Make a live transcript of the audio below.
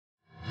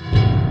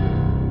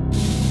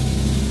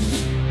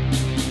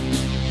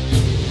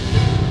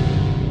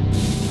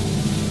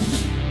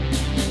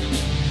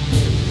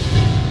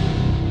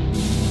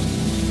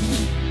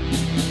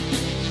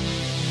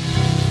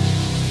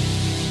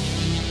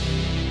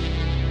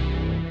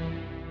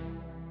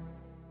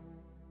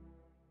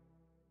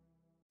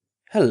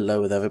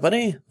Hello there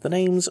everybody, the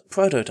name's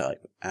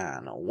Prototype,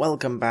 and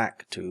welcome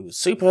back to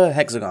Super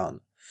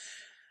Hexagon.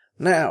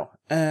 Now,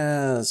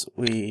 as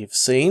we've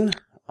seen,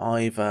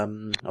 I've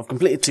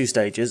completed 2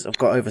 stages. I've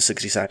got over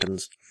 60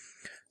 seconds.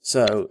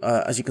 So,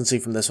 as you can see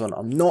from this one,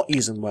 I'm not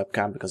using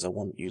webcam because I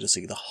want you to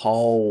see the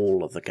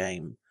whole of the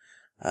game.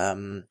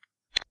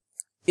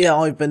 Yeah,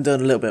 I've been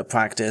doing a little bit of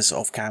practice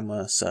off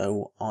camera,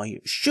 so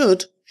I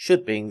should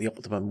being the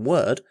optimum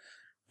word,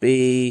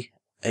 be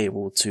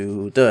able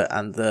to do it.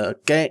 And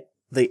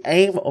the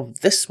aim of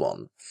this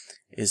one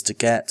is to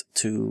get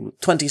to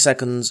 20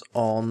 seconds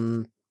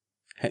on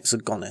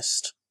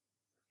Hexagonist.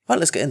 Right,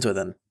 let's get into it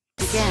then.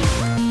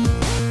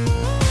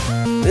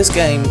 This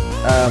game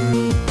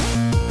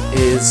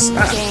is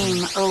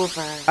game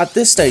over. At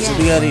this stage, in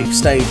the early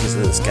stages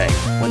of this game,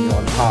 when you're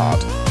on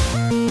hard,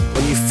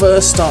 when you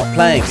first start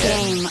playing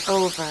Game it,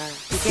 over.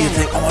 you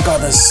think, oh my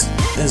god, there's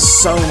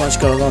so much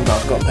going on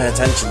that I've got to pay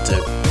attention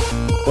to.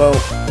 Well,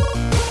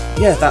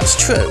 yeah, that's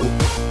true,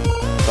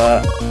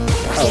 but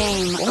why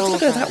did I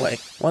go that way?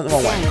 Went the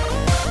wrong way.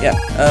 Yeah,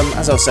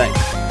 as I was saying,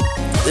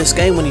 this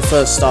game when you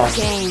first start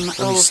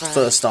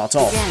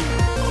off,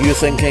 you're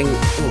thinking,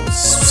 oh,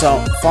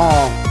 so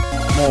far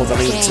more than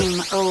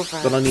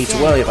I need to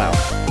worry about.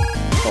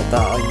 Not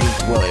that I need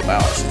to worry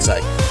about, I should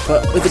say.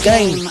 But with the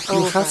game,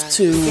 you have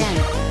to,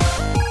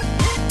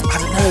 I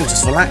don't know,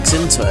 just relax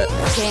into it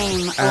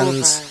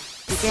and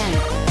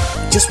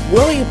just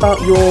worry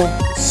about your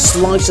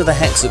slice of the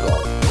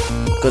hexagon.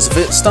 Because if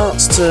it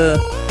starts to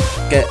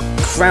get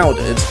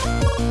crowded,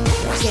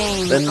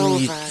 then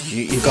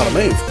you've got to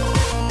move.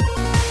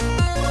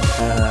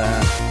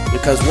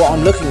 Because what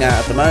I'm looking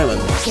at the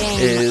moment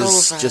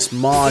is just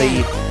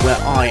where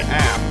I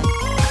am,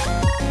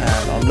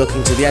 and I'm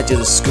looking to the edge of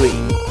the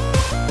screen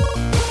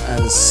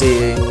and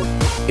seeing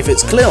if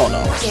it's clear or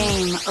not.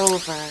 Game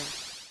over.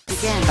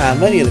 And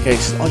many of the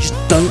cases I just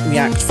don't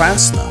react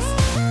fast enough,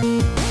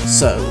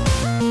 so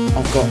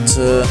I've got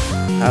to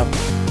have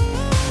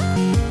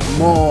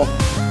more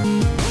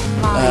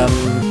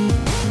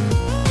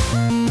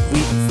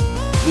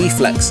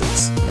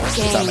reflexes,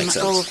 if that makes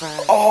sense.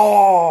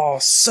 Oh,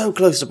 so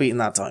close to beating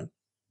that time.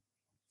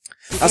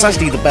 That's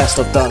actually the best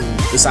I've done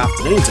this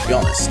afternoon, to be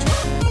honest.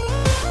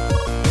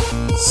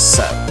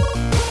 So,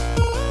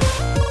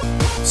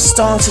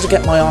 started to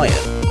get my iron,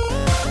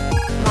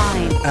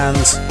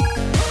 and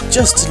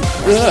just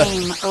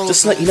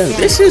to let you know,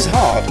 this is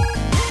hard.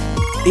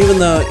 Even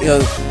though, you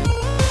know,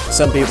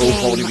 some people will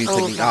probably be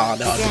thinking, no, I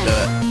can do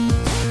it.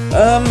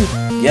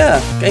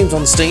 Yeah, game's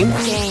on Steam.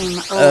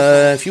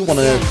 If you want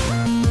to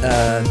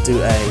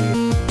do a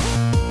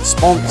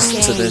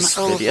response to this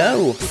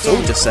video, it's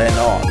all just saying,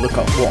 oh, look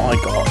up what I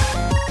got.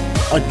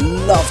 I'd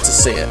love to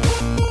see it.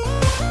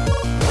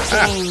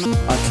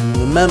 I can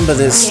remember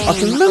this. I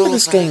can remember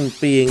this game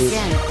being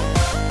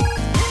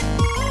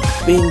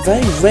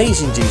very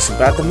rage-inducing,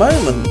 but at the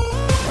moment,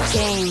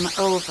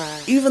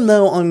 even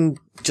though I'm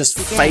just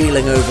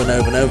failing over and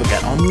over and over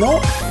again, I'm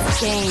not.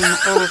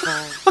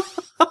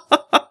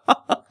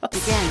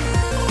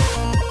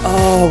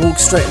 Oh, walk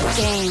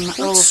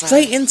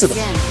straight into them.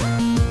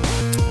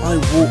 I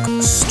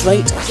walk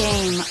straight.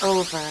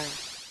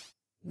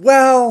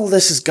 Well,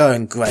 this is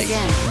going great.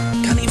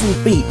 Can't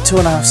even beat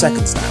 2.5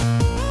 seconds now.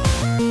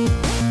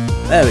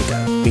 There we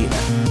go, beat it.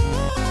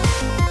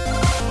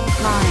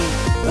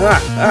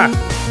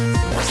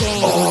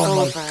 Oh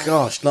my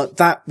gosh, like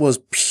that was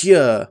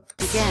pure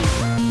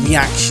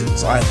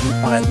reactions. I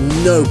had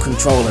no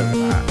control over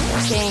that.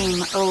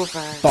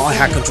 But I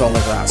had control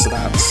over that, so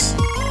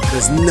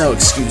there's no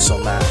excuse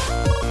on that.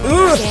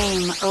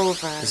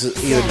 This is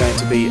either going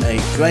to be a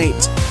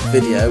great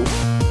video,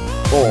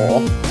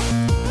 or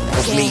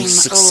of me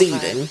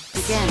succeeding,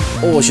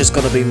 or it's just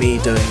going to be me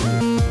doing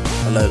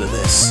a load of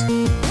this.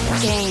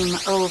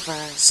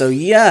 So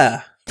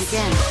yeah.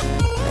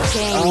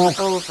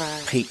 Oh,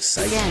 Pete's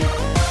sake.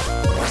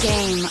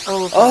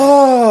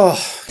 Oh,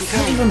 you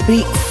can't even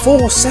beat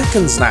 4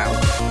 seconds now.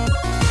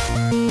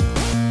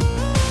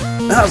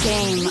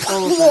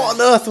 What on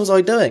earth was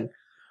I doing?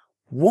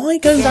 Why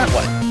go that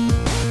way?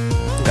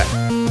 Okay.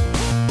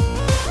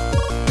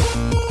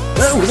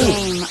 No.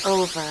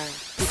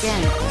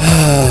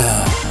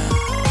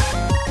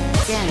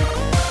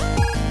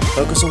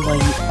 Focus on where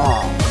you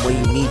are, where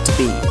you need to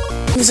be.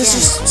 Because there's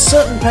just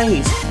certain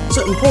points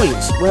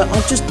where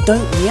I just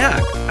don't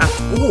react at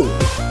all.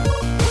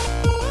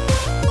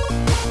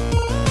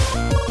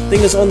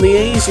 Thing is, on the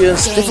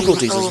easiest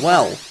difficulties as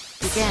well,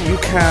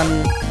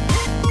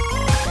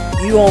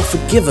 you are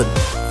forgiven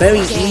very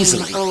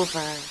easily.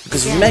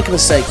 Because if you make a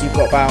mistake, you've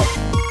got about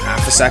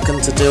half a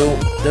second to deal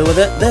with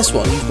it. This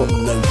one, you've got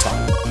no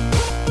time.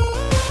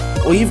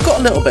 Well, you've got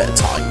a little bit of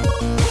time,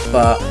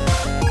 but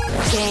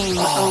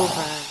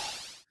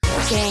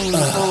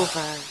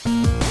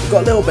you've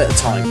got a little bit of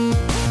time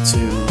to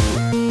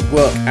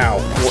work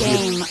out what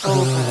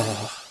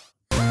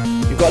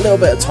you've got a little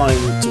bit of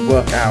time to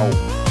work out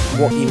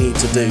what you need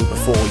to do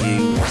before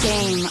you.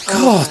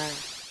 God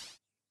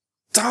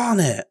darn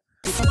it!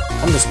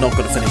 I'm just not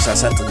going to finish that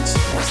sentence.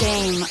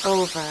 Game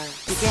over.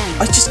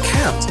 Begin. I just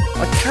can't.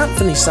 I can't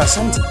finish that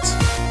sentence.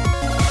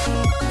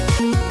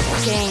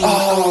 Game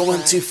Oh, over. I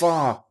went too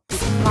far.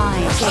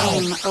 Fine.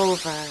 Game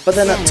over. But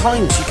then at Begin.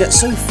 times you get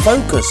so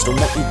focused on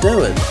what you're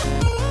doing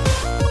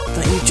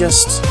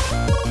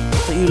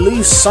that you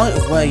lose sight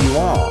of where you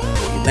are,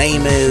 what your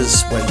name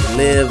is, where you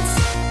live.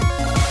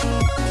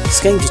 This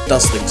game just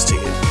does things to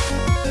you.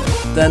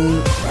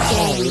 Then,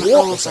 Game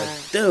what was I over.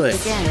 doing?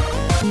 Begin.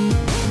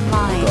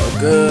 Fine. Got a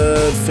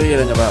good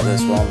feeling about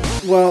this one.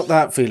 Well,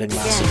 that feeling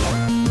lasted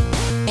long.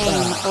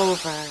 Game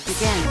over.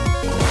 Begin.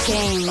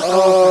 Game over.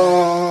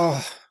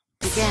 Oh,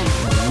 Begin.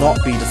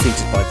 not be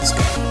defeated by this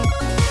game.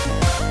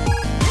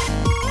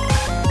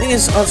 Thing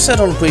is, I've said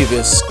on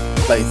previous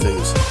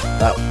playthroughs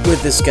that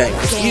with this game,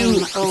 if you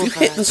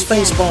hit the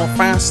spacebar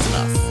fast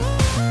enough,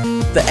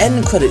 the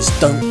end credits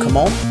don't come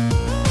on.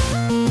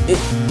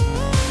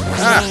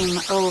 Game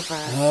over.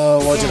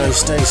 Oh, why did I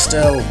stay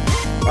still?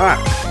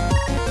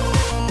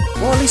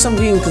 Well, at least I'm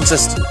being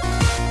consistent.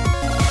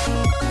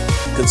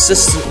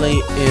 Consistently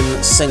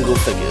in single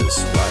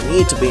figures, where I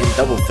need to be in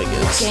double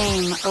figures.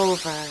 Game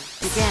over.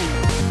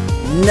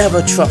 Begin.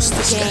 Never trust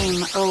this game.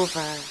 Game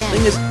over.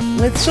 Thing is,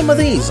 with some of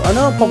these, I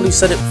know I've probably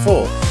said it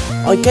before,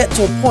 I get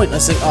to a point and I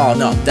think, oh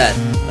no, I'm dead.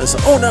 And it's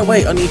like, oh no,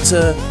 wait, I need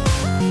to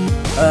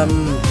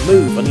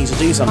move, I need to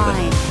do something.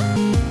 Fine.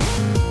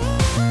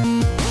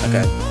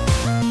 Okay.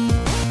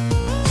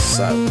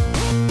 So.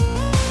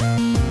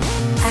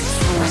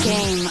 Excellent.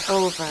 Game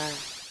over.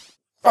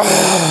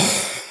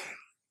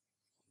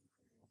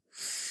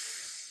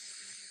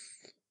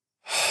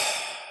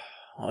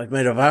 I've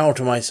made a vow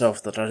to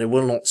myself that I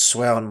will not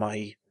swear on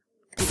my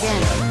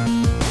Begin.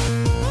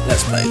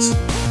 Let's Plays.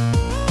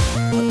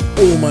 I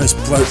almost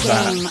broke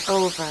that. Game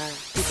over.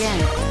 Begin.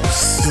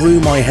 Threw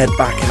my head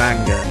back in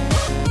anger.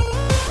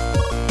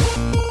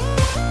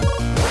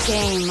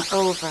 Game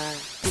over.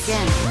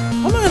 Begin.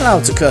 Am I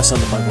allowed to curse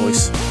under my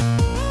voice?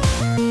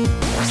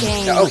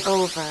 Game Oh.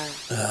 over.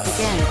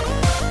 Begin.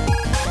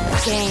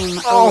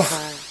 Game Oh.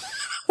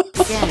 over.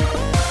 Begin.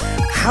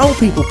 How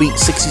people beat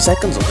 60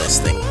 seconds on this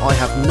thing, I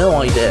have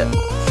no idea.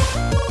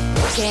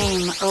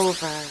 Game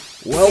over.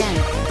 Well,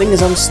 Begin. thing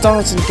is, I'm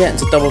starting to get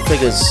into double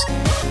figures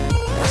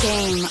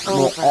Game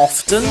more over.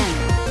 often. Begin.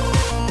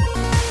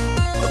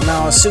 But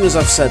now, as soon as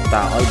I've said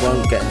that, I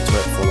won't get into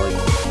it for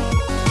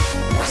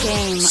like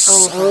Game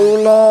so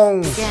over.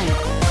 long. Begin.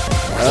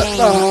 Game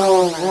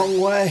Oh, over. wrong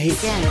way.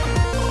 Begin.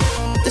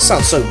 This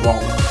sounds so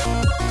wrong.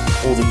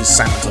 All these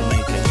sounds I'm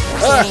making.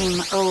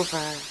 Game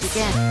over.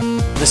 Begin.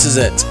 This is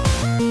it.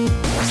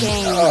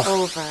 Game Oh.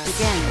 over.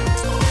 Begin.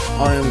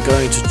 I am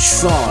going to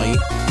try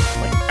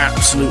my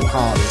absolute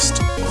hardest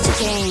to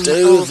Game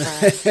do over.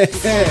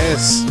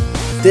 this.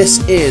 This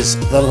is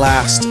the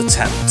last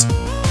attempt.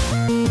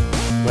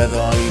 Whether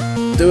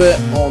I do it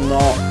or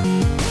not,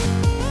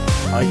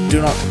 I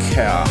do not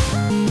care.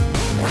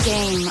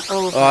 Game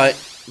over. Alright,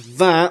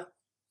 that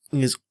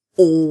is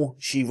all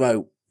she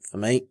wrote for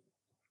me.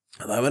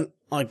 At the moment,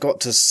 I got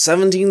to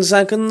 17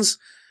 seconds.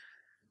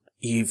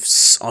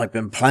 I've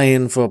been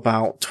playing for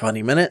about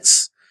 20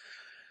 minutes.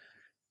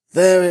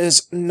 There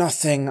is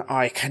nothing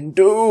I can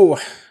do.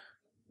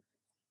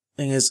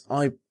 Thing is,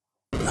 I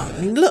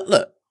mean,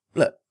 look.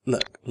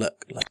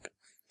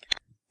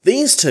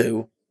 These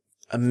two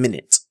are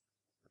minute.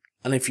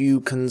 And if you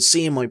can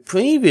see in my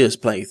previous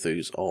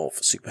playthroughs of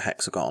Super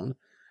Hexagon,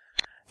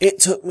 it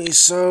took me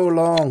so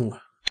long.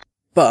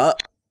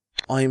 But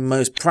I'm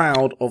most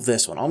proud of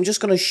this one. I'm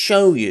just going to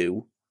show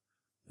you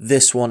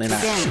this one in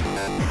action.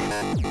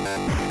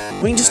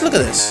 I mean, just look at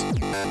this.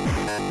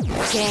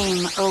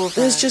 Game over.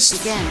 There's just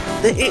Begin.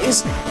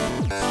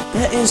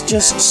 there is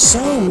just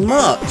so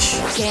much.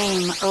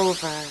 Game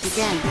over.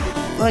 Begin.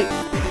 Like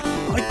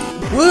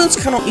words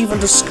cannot even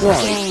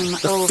describe Game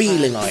the over.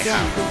 feeling I Begin.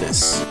 have with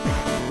this.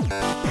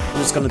 I'm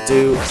just gonna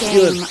do a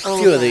few Game of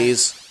over.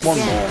 these, one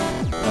Begin. more,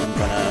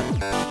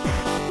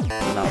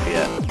 and that'll be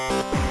it.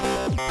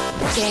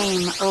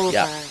 Game over.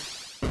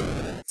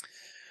 Yeah.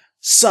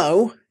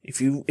 So, if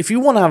you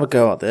want to have a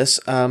go at this,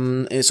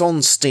 it's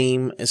on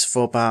Steam. It's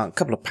for about a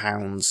couple of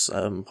pounds,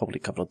 probably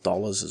a couple of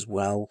dollars as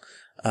well,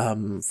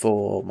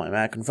 for my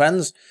American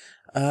friends.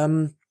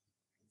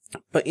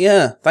 But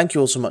yeah, thank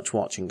you all so much for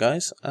watching,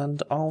 guys,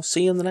 and I'll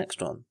see you in the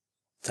next one.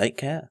 Take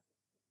care.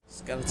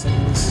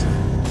 Skeletons.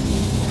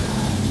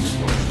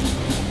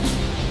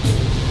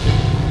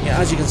 Yeah,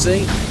 as you can see,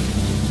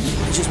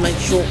 you just make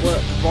short work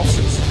of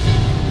bosses.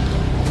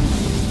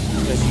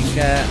 Because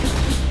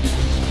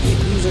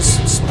you just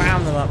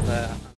spam them up there.